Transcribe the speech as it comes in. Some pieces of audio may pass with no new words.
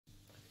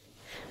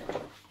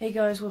Hey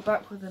guys, we're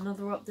back with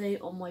another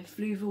update on my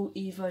Fluval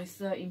Evo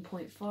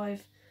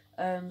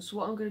 13.5. So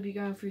what I'm going to be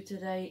going through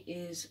today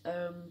is,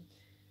 I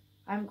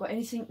haven't got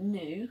anything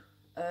new,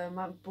 I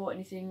haven't bought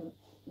anything,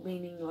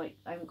 meaning like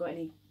I haven't got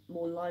any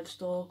more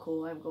livestock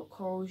or I haven't got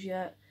corals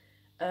yet.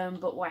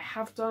 But what I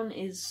have done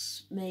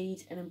is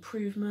made an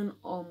improvement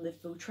on the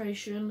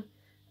filtration,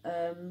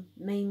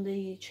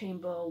 mainly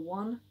chamber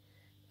 1.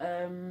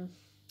 Don't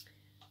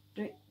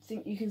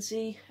think you can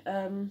see,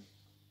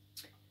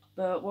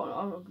 but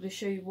I'm going to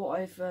show you what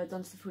I've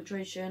done to the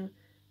filtration,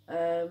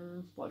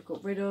 what I've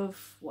got rid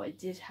of, what I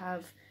did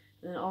have,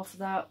 and then after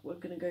that we're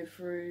going to go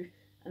through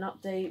an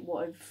update,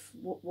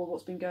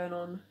 what's been going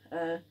on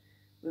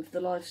with the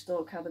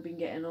livestock, how they've been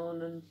getting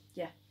on, and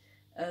yeah.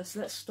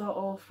 So let's start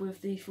off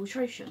with the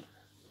filtration.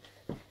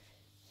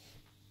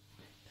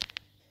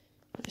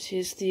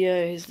 Here's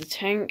the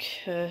tank.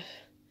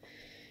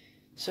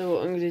 So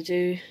what I'm going to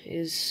do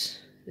is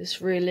this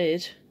rear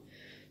lid.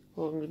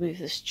 Well, I'm going to move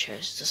this chair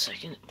just a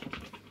second.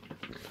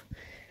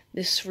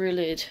 This rear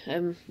lid.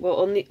 Well,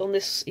 on the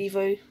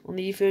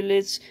Evo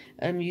lids,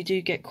 you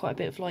do get quite a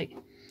bit of like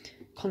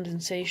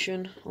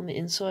condensation on the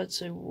inside,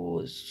 so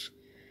water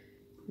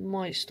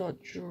might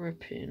start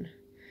dripping.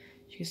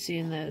 You can see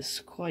in there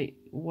it's quite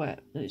wet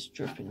and it's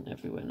dripping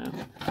everywhere now.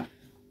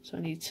 So I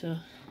need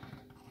to.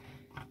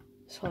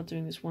 It's hard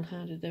doing this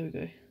one-handed. There we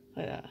go,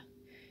 like that.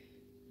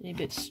 Any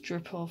bits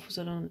drip off, because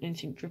I don't want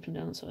anything dripping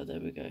down the side. There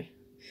we go.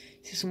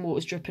 See some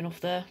water's dripping off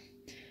there.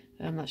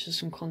 That's just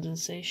some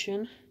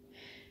condensation.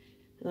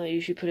 And I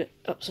usually put it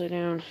upside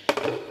down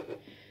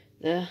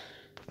there.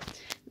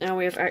 Now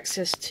we have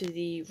access to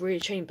the rear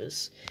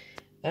chambers.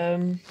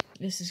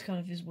 This is kind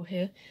of visible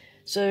here.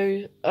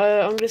 So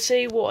I'm going to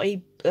say what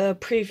I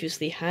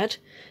previously had,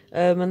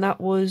 and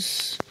that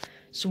was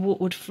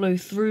what would flow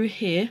through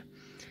here,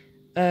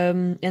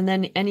 and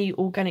then any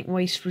organic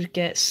waste would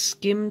get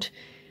skimmed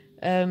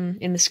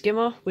in the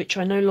skimmer, which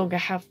I no longer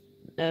have.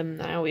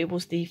 Now it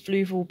was the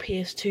Fluval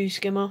PS2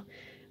 skimmer.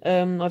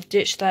 I've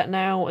ditched that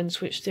now and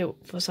switched it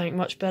for something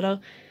much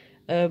better.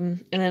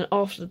 And then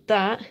after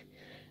that,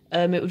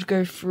 it would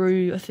go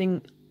through, I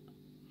think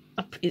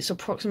it's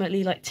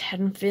approximately like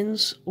 10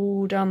 fins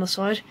all down the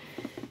side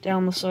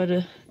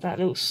of that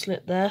little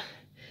slit there.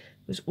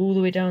 It was all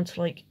the way down to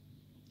like,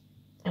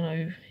 I don't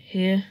know,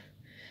 here.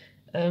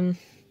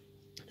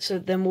 So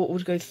then what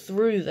would go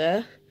through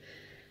there,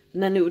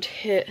 and then it would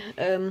hit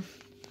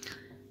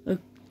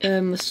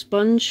a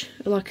sponge,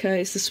 like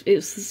it's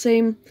the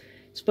same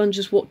sponge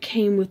as what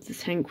came with the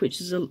tank,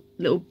 which is a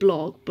little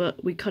block,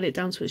 but we cut it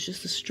down so it's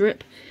just a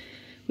strip,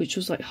 which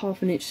was like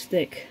 ½ inch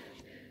thick.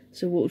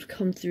 So what would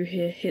come through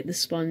here, hit the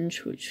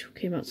sponge, which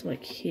came out to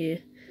like here,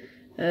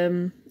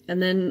 and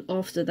then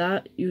after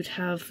that you would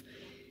have,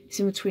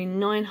 it's in between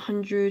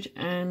 900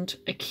 and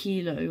a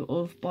kilo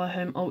of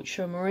Biome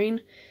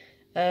Ultramarine.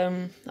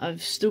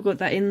 I've still got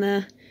that in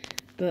there,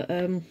 but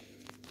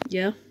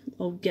yeah,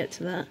 I'll get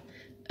to that.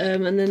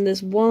 And then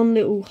there's one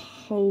little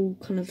hole,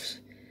 it's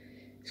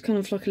kind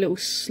of like a little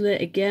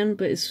slit again,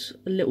 but it's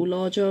a little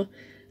larger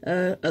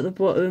at the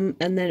bottom,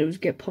 and then it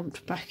would get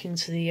pumped back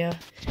into the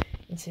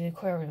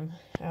aquarium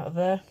out of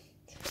there.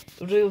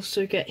 It would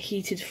also get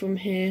heated from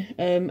here,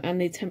 and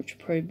the temperature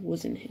probe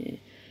was in here,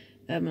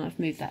 and I've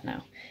moved that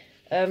now.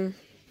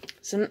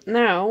 So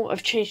now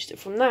I've changed it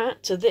from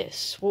that to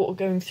this, water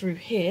going through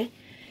here.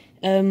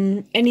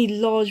 Any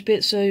large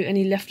bits, so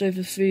any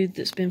leftover food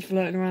that's been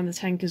floating around the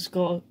tank has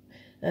got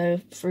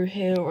through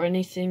here, or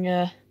anything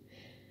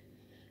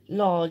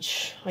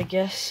large, I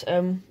guess,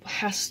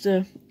 has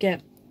to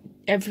get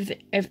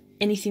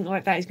anything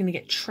like that is going to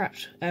get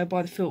trapped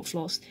by the filter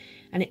floss,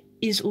 and it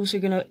is also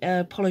going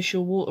to polish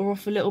your water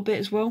off a little bit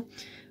as well,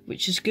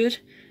 which is good.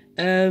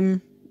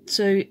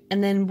 So,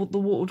 and then the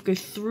water would go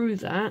through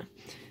that.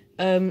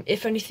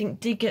 If anything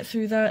did get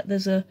through that,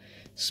 there's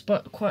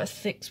quite a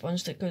thick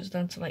sponge that goes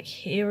down to like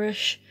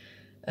here-ish.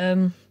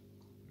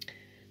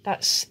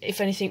 That's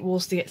if anything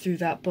was to get through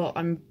that, but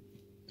I'm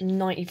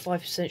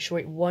 95% sure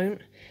it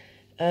won't.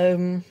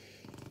 And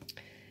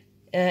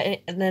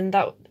then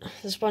the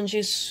sponge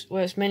is,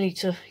 well, it's mainly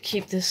to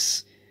keep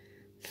this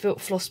filter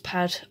floss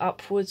pad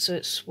upwards, so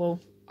it's, well,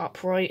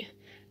 upright.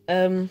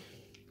 And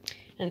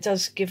it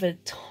does give a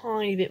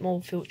tiny bit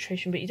more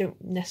filtration, but you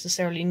don't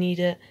necessarily need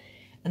it.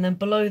 And then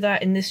below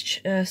that, in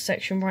this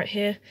section right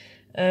here,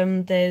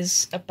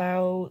 there's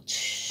about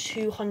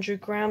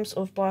 200 grams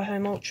of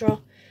Biome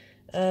Ultra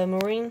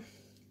Marine,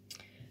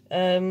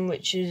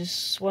 which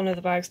is one of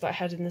the bags that I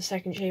had in the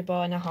second chamber.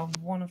 I now have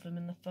one of them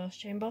in the first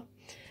chamber.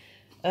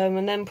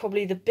 And then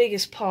probably the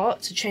biggest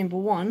part to chamber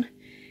 1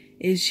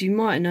 is, you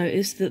might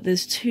notice that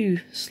there's 2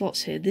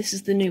 slots here. This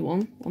is the new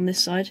one on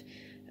this side.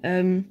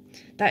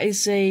 That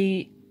is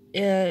a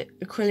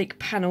acrylic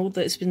panel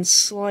that's been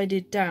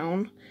slided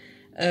down,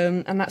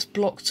 and that's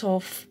blocked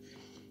off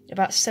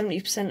about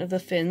 70% of the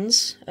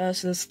fins.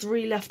 So there's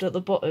 3 left at the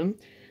bottom.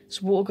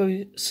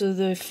 So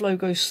the flow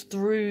goes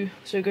through.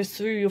 So it goes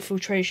through your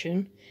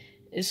filtration.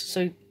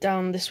 So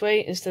down this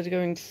way instead of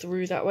going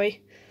through that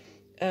way.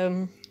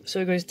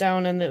 So it goes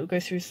down and it will go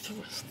through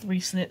 3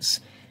 slits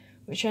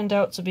which end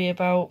out to be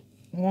about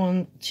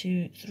 1,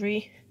 2,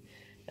 3,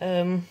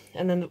 and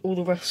then all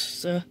the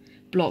rest are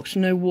blocked.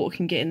 No water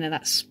can get in there.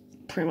 That's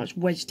pretty much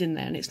wedged in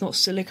there, and it's not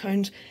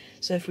siliconed.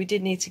 So if we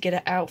did need to get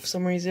it out for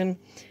some reason,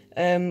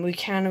 we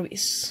can.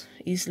 It's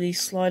easily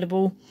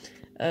slidable,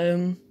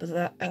 but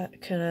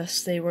that can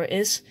stay where it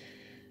is.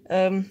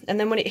 And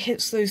then when it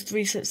hits those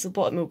 3 slips at the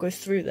bottom, it'll go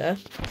through there,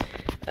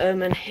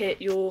 and hit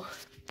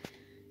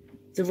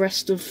the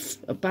rest of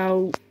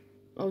about,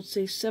 I would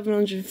say,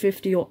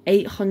 750 or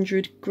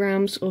 800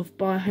 grams of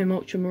Biohome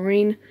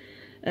Ultramarine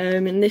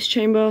in this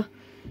chamber.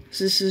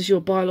 So this is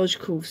your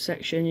biological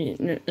section,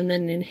 and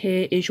then in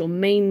here is your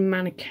main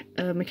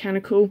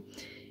mechanical,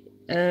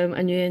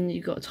 and then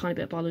you've got a tiny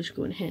bit of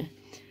biological in here.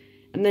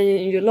 And then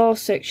in your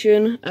last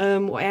section,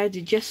 what I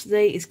added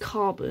yesterday is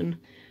carbon.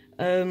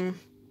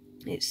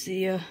 It's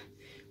the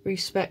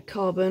respec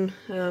carbon.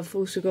 I've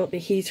also got the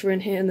heater in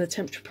here, and the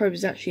temperature probe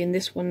is actually in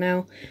this one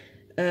now.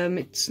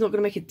 It's not going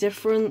to make a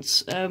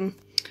difference,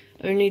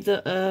 only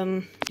that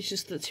it's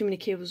just that too many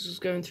cables was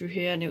going through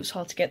here, and it was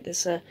hard to get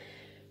this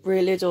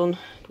rear lid on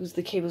because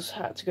the cables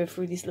had to go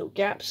through these little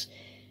gaps,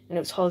 and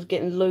it was hard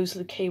getting loads of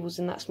the cables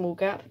in that small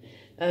gap.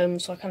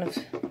 So I kind of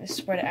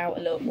spread it out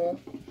a little more.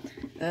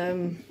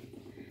 So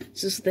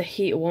this is the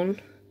heater one,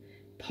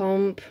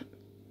 pump,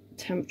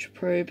 temperature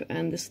probe,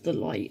 and this is the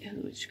light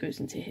which goes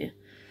into here.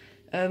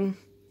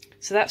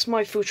 So that's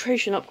my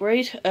filtration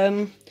upgrade,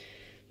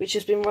 which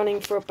has been running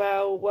for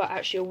about, well,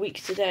 actually a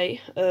week today,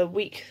 a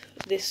week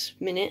this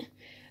minute,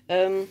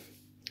 and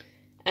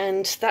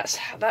that's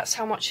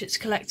how much it's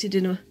collected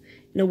in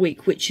a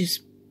week, which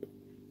is,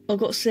 I've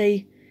got to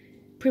say,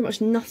 pretty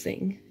much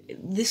nothing.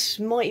 This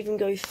might even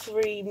go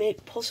 3, maybe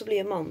possibly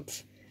a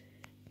month.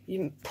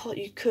 You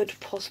could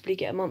possibly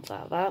get a month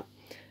out of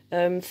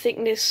that.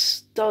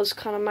 Thickness does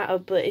kind of matter,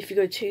 but if you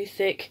go too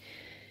thick,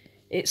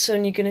 it's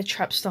only going to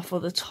trap stuff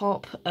on the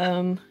top,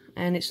 and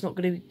it's not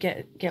going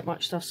to get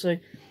much stuff. So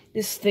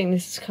this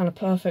thickness is kind of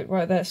perfect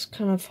right there. It's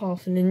kind of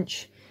 1/2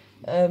 inch,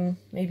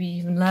 maybe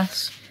even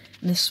less.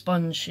 And this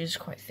sponge is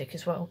quite thick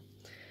as well.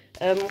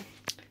 So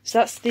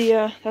that's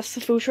the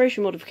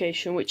filtration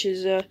modification, which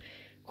is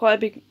quite a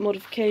big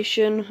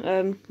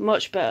modification.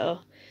 Much better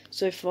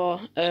so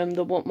far than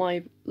what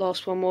my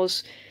last one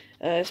was.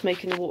 It's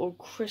making the water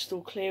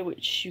crystal clear,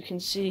 which you can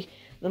see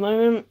at the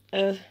moment.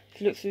 If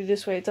you look through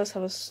this way, it does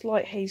have a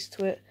slight haze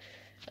to it.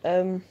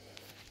 On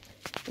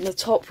the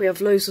top we have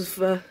loads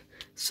of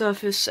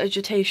surface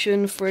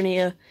agitation for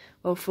any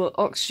well, for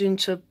oxygen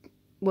to,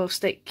 well,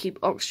 keep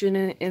oxygen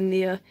in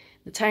the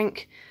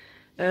tank.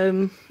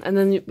 And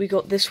then we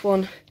got this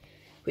one,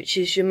 which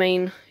is your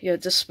main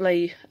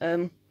display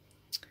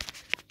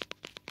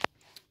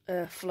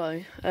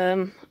flow.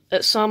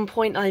 At some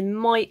point I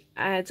might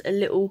add a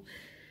little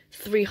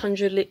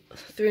 300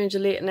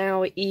 litre an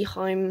hour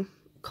Eheim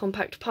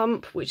compact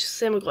pump, which is the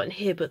same I've got in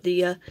here, but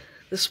the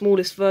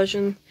smallest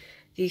version,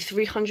 the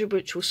 300,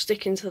 which will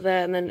stick into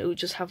there, and then it will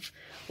just have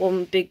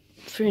one big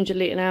 300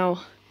 litre an hour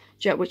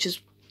jet, which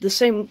is the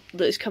same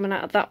that is coming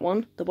out of that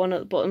one, the one at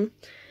the bottom,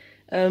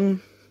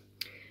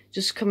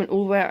 just coming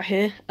all the way out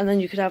here. And then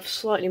you could have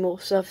slightly more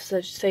surface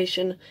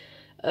agitation,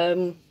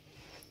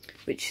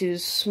 which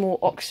is more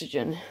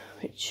oxygen,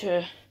 which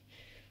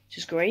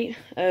is great.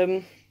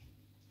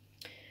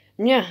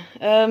 Yeah,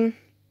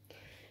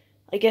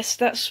 I guess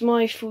that's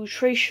my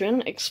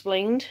filtration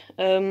explained,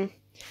 but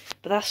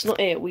that's not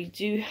it. We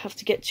do have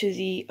to get to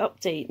the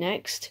update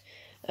next,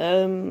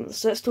 so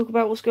let's talk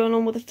about what's going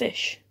on with the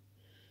fish.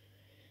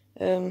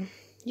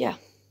 Yeah.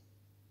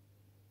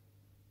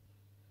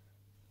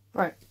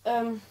 Right,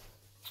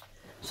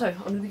 so I'm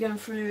going to be going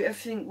through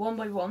everything one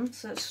by one,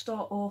 so let's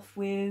start off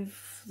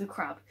with the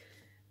crab.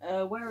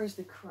 Where is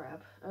the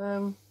crab?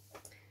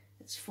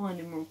 Let's find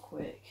him real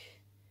quick.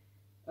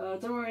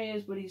 Don't know where he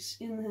is, but he's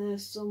in here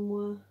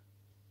somewhere.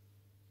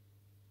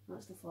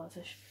 That's the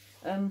firefish.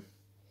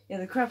 Yeah,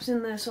 the crab's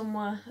in there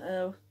somewhere.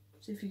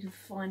 See if you can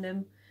find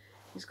him.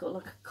 He's got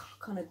like a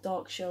kind of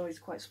dark shell. He's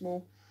quite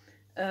small.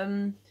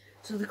 So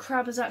the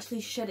crab has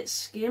actually shed its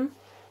skin,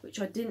 which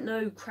I didn't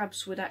know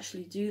crabs would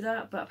actually do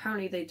that, but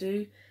apparently they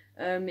do.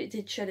 It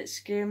did shed its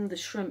skin. The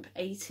shrimp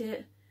ate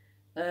it.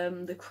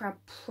 The crab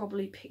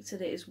probably picked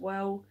at it as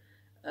well.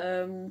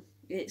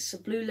 It's a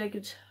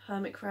blue-legged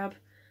hermit crab.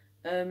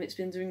 It's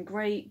been doing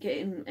great,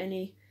 getting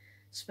any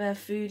spare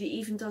food. It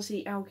even does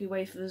eat algae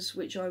wafers,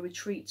 which I would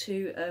treat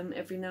to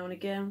every now and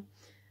again.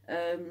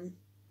 And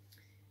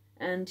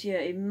yeah,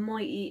 it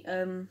might eat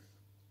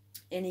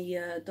any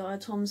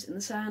diatoms in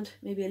the sand,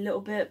 maybe a little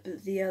bit,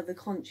 but the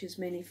conch is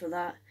mainly for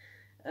that.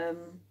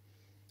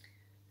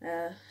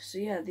 So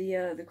yeah,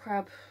 the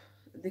crab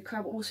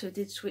also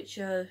did switch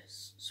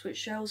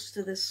shells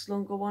to this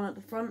longer one at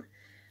the front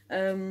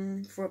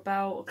for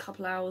about a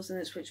couple hours, and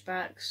it switched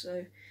back. So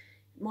it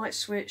might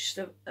switch.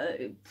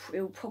 It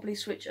will probably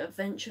switch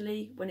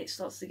eventually when it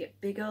starts to get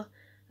bigger,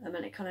 and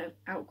it kind of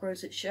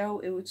outgrows its shell.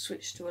 It would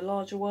switch to a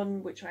larger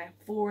one, which I have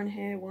 4 in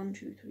here. 1,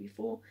 2, 3,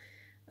 4.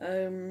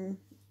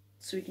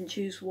 So he can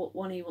choose what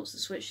one he wants to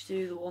switch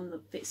to, the one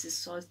that fits his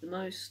size the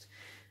most.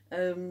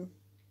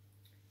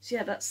 So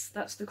yeah, that's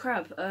the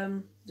crab.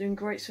 Doing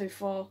great so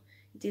far.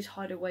 He did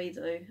hide away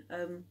though,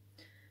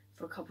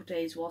 for a couple of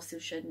days whilst he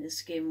was shedding his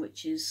skin,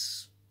 which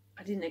is,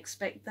 I didn't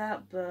expect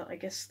that, but I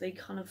guess they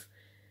kind of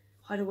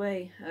hide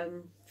away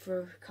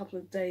for a couple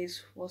of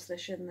days whilst they're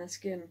shedding their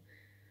skin.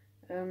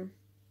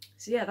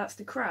 So yeah, that's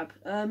the crab.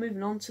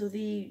 Moving on to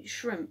the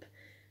shrimp.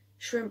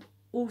 Shrimp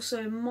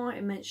also might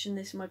have mentioned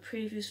this in my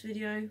previous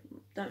video,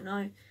 don't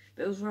know,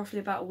 but it was roughly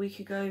about a week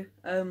ago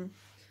that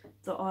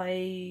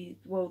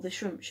the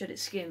shrimp shed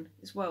its skin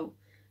as well.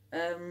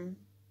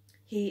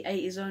 He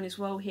ate his own as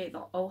well. He ate the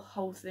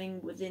whole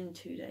thing within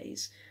 2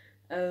 days,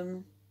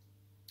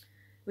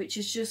 which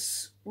is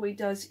just what he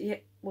does.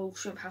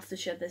 Shrimp have to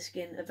shed their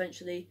skin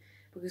eventually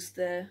because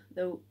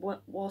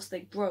whilst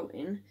they're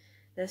growing,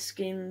 their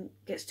skin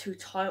gets too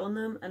tight on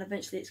them, and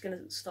eventually it's going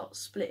to start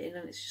splitting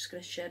and it's just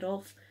going to shed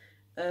off.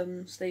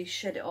 So they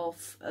shed it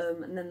off,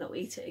 and then they'll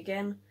eat it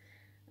again.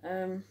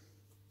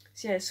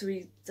 So yeah, so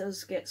he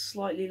does get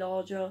slightly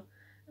larger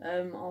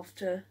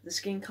after the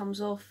skin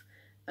comes off,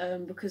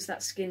 because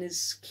that skin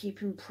is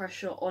keeping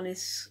pressure on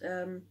his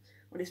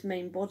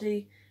main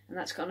body, and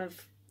that's kind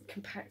of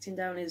compacting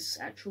down his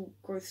actual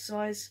growth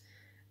size.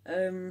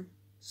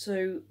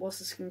 So whilst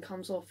the skin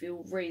comes off,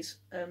 he'll raise,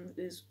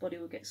 his body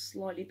will get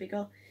slightly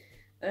bigger,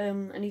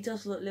 and he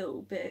does look a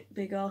little bit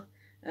bigger,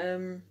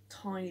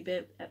 tiny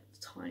bit.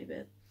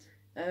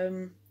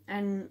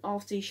 And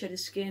after he shed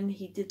his skin,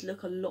 he did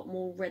look a lot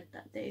more red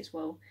that day as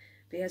well,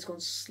 but he has gone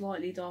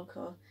slightly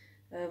darker,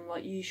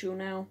 like usual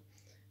now.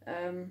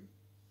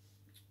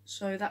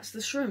 So that's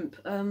the shrimp,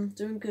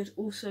 doing good.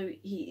 Also,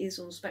 he is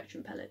on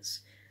spectrum pellets,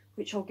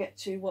 which I'll get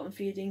to what I'm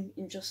feeding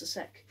in just a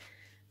sec.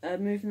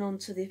 Moving on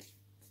to the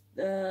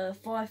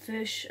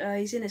firefish.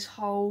 He's in his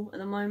hole at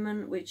the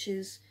moment, which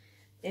is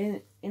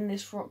in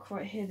this rock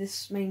right here,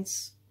 this main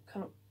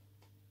kind of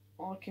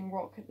arcing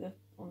rock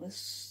on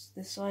this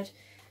side.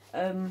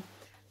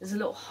 There's a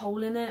little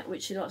hole in it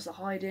which he likes to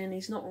hide in.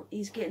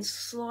 He's getting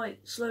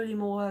slowly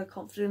more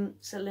confident,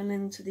 settling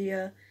into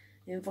the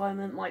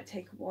environment. Might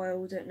take a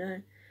while, don't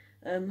know.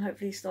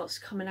 Hopefully he starts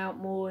coming out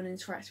more and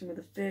interacting with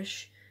the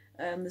fish.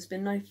 There's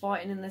been no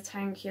fighting in the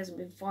tank. He hasn't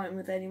been fighting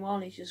with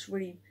anyone. He's just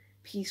really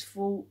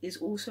peaceful. Is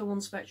also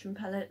on spectrum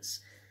pellets.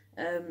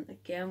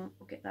 Again,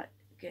 we'll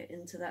get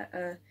into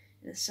that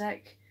in a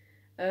sec.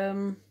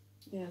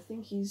 Yeah, I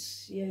think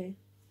he's in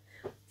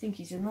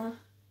there.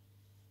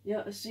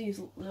 Yeah, I see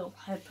his little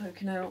head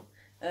poking out.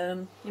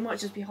 He might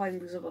just be hiding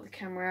because I've got the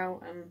camera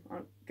out, and I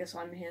guess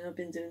I'm here and I've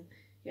been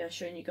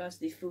showing you guys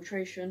the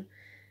filtration.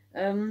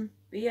 But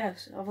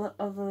yes,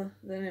 other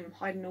than him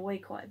hiding away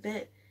quite a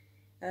bit,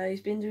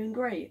 he's been doing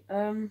great.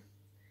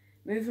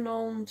 Moving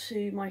on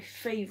to my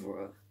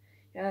favourite,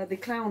 the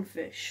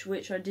clownfish,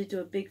 which I did do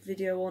a big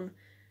video on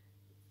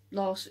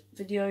last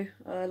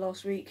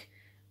week.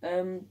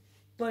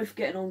 Both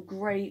getting on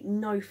great,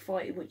 no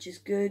fighting, which is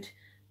good.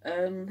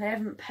 They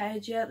haven't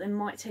paired yet. They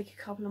might take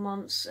a couple of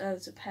months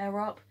to pair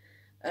up,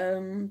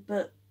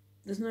 but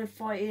there's no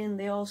fighting.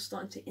 They are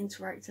starting to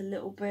interact a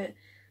little bit,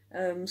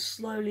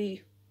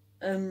 slowly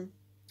going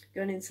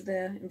into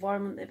their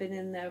environment. They've been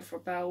in there for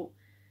about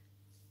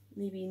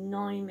maybe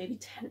 9, maybe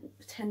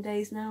 10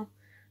 days now.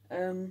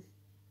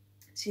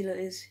 See, that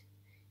is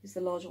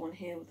the larger one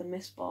here with the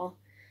mist bar.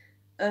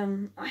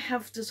 I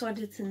have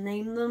decided to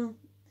name them,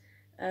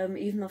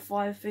 even the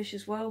firefish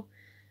as well.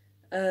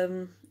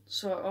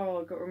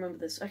 I've got to remember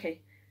this.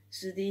 Okay,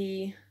 so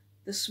the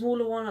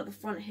smaller one at the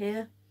front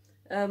here,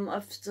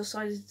 I've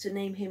decided to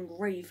name him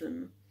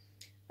Raven.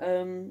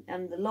 And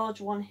the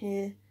large one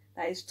here,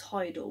 that is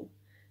Tidal.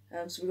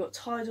 So we've got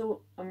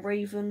Tidal and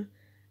Raven.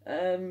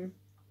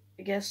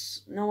 I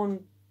guess no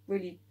one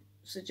really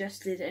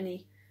suggested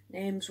any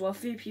names. Well, a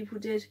few people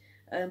did,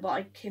 but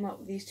I came up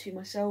with these two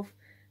myself.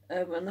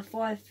 And the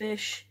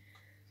firefish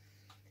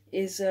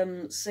is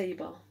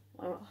Saber.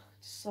 I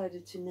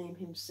decided to name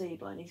him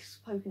Saber, and he's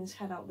poking his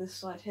head out this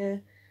side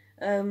here.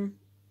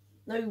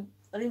 No,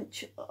 I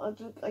didn't.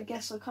 I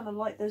guess I kind of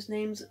like those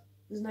names.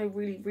 There's no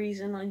really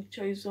reason I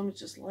chose them. I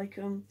just like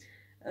them.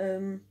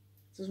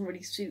 Doesn't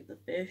really suit the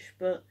fish,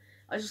 but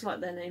I just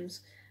like their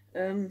names.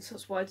 So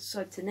that's why I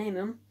decided to name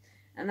them,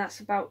 and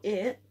that's about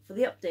it for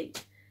the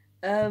update.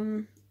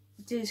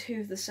 Did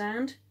hoover the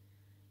sand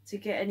to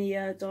get any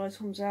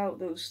diatoms out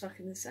that was stuck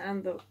in the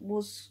sand that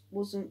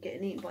wasn't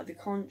getting eaten by the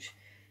conch.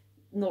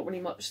 Not really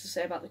much to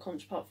say about the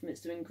conch apart from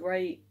it's doing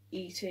great,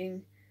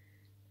 eating,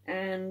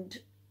 and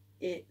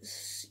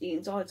it's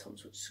eating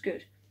diatoms, which is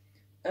good.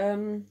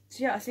 So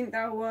yeah, I think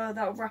that'll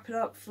wrap it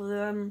up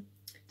for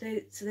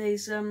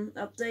today's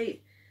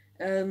update.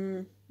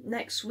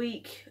 Next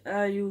week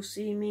you'll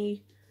see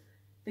me,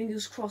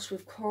 fingers crossed,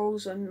 with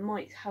corals. I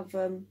might have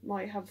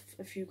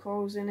a few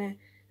corals in it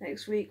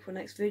next week for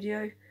next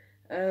video,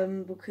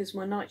 because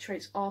my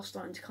nitrates are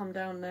starting to come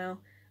down now.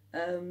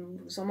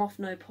 Because I'm off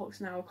no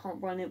pox now, I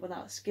can't run it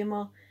without a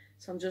skimmer,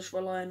 so I'm just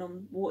relying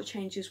on water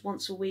changes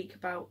once a week,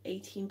 about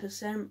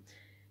 18%.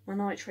 My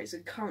nitrates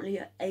are currently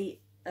at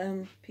 8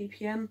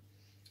 ppm,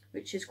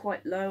 which is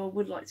quite low. I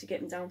would like to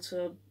get them down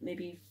to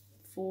maybe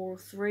 4 or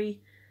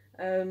 3.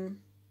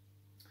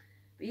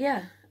 But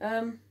yeah,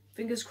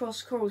 fingers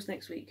crossed corals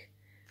next week.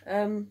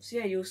 So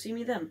yeah, you'll see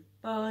me then.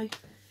 Bye.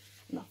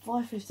 And that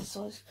fireflies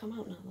decided to come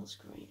out now, that's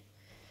great.